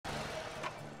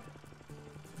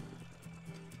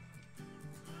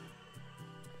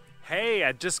Hey,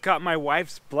 I just got my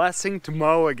wife's blessing to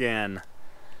mow again.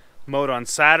 Mowed on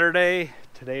Saturday,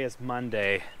 today is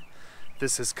Monday.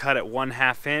 This is cut at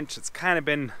 1/2 inch. It's kind of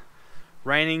been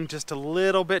raining just a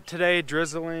little bit today,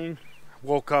 drizzling.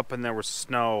 Woke up and there was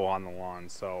snow on the lawn,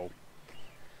 so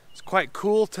it's quite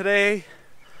cool today.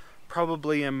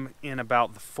 Probably in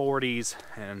about the 40s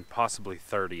and possibly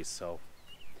 30s, so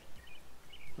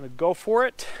I'm gonna go for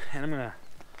it and I'm gonna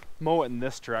mow it in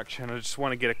this direction. I just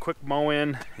want to get a quick mow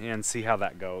in and see how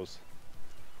that goes.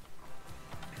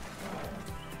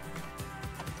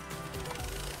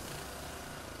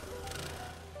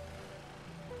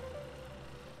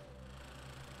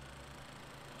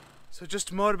 So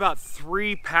just mowed about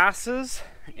 3 passes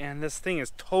and this thing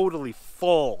is totally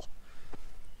full.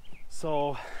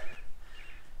 So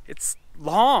it's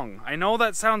long. I know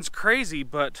that sounds crazy,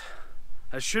 but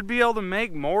I should be able to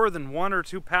make more than 1 or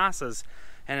 2 passes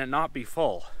and it not be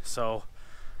full. So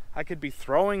I could be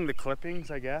throwing the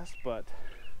clippings, I guess, but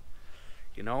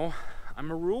you know, I'm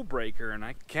a rule breaker and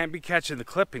I can't be catching the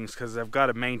clippings because I've got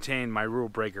to maintain my rule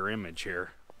breaker image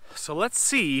here. So let's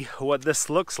see what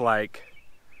this looks like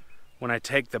when I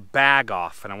take the bag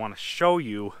off, and I want to show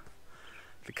you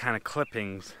the kind of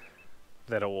clippings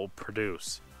that it will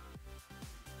produce.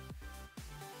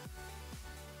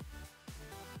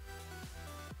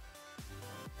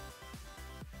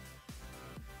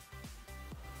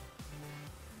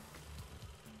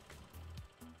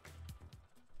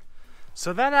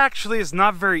 So that actually is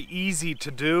not very easy to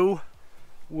do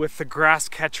with the grass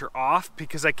catcher off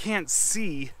because I can't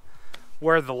see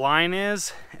where the line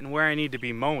is and where I need to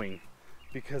be mowing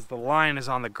because the line is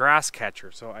on the grass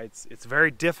catcher. So it's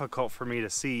very difficult for me to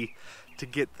see to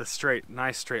get the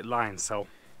nice straight line. So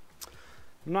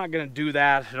I'm not gonna do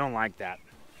that. I don't like that.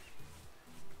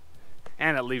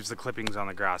 And it leaves the clippings on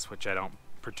the grass, which I don't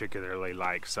particularly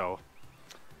like. So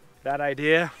that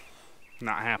idea,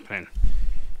 not happening.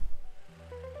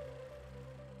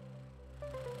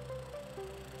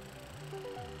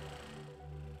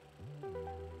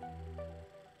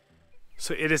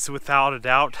 So it is without a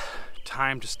doubt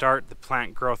time to start the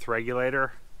plant growth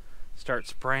regulator. Start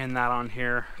spraying that on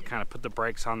here, kind of put the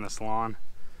brakes on this lawn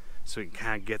so we can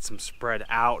kind of get some spread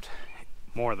out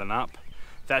more than up.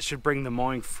 That should bring the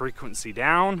mowing frequency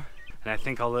down, and I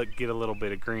think I'll get a little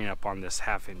bit of green up on this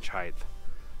 1/2 inch height.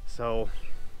 So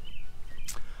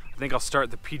I think I'll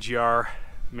start the PGR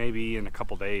maybe in a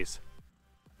couple days.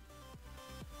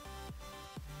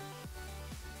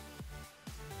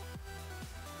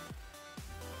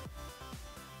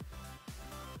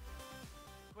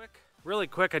 Really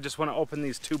quick, I just want to open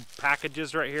these 2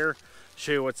 packages right here,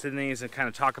 show you what's in these and kind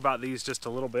of talk about these just a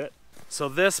little bit. So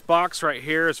this box right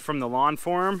here is from the Lawn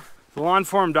Forum. The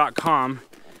lawnforum.com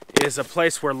is a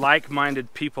place where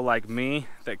like-minded people like me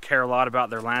that care a lot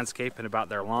about their landscape and about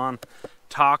their lawn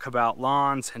talk about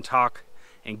lawns and talk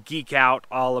and geek out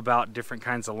all about different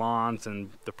kinds of lawns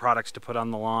and the products to put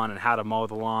on the lawn and how to mow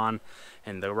the lawn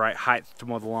and the right height to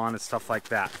mow the lawn and stuff like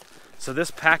that. So this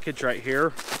package right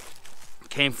here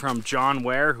came from John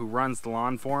Ware, who runs the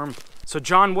Lawn Forum. So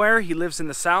John Ware, he lives in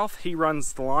the South, he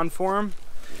runs the Lawn Forum,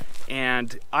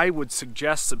 and I would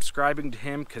suggest subscribing to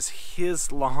him because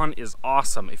his lawn is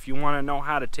awesome. If you want to know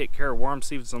how to take care of worm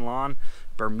seeds in lawn,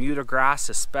 Bermuda grass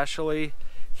especially,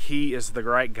 he is the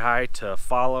right guy to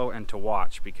follow and to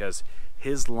watch because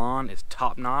his lawn is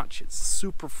top notch. It's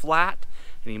super flat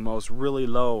and he mows really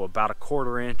low, about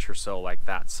 1/4 inch or so like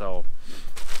that. So,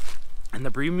 and the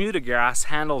Bermuda grass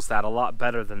handles that a lot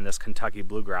better than this Kentucky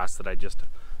bluegrass that I just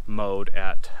mowed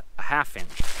at 1/2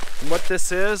 inch. And what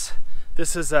this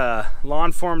is a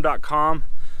lawnforum.com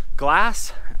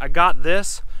glass. I got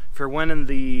this for winning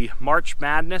the March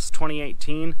Madness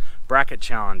 2018 bracket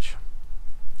challenge.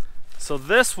 So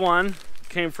this one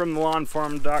came from the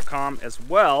lawnforum.com as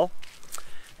well.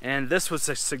 And this was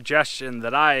a suggestion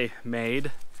that I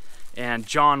made and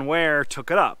John Ware took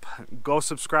it up. Go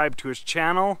subscribe to his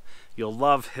channel. You'll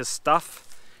love his stuff.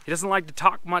 He doesn't like to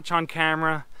talk much on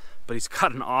camera, but he's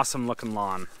got an awesome looking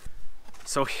lawn.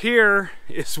 So here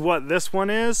is what this one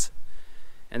is.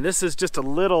 And this is just a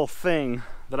little thing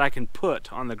that I can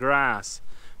put on the grass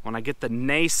when I get the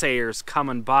naysayers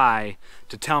coming by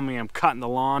to tell me I'm cutting the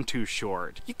lawn too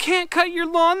short. You can't cut your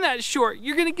lawn that short.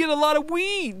 You're gonna get a lot of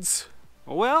weeds.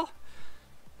 Well,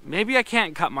 maybe I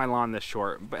can't cut my lawn this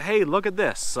short, but hey, look at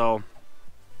this. So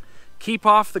keep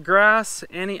off the grass.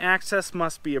 Any access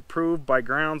must be approved by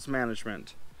grounds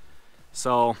management.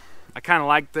 So I kind of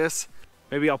like this.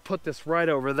 Maybe I'll put this right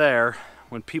over there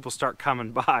when people start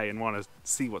coming by and want to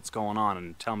see what's going on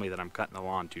and tell me that I'm cutting the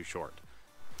lawn too short.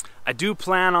 I do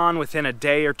plan on within a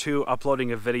day or two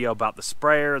uploading a video about the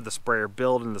sprayer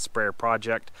build, and the sprayer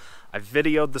project. I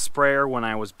videoed the sprayer when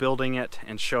I was building it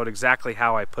and showed exactly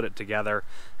how I put it together,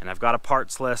 and I've got a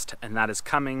parts list, and that is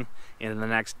coming in the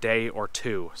next day or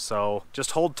two. So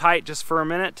just hold tight just for a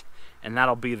minute and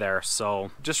that'll be there.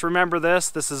 So just remember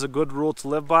this is a good rule to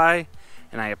live by,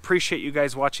 and I appreciate you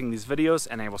guys watching these videos,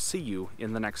 and I will see you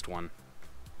in the next one.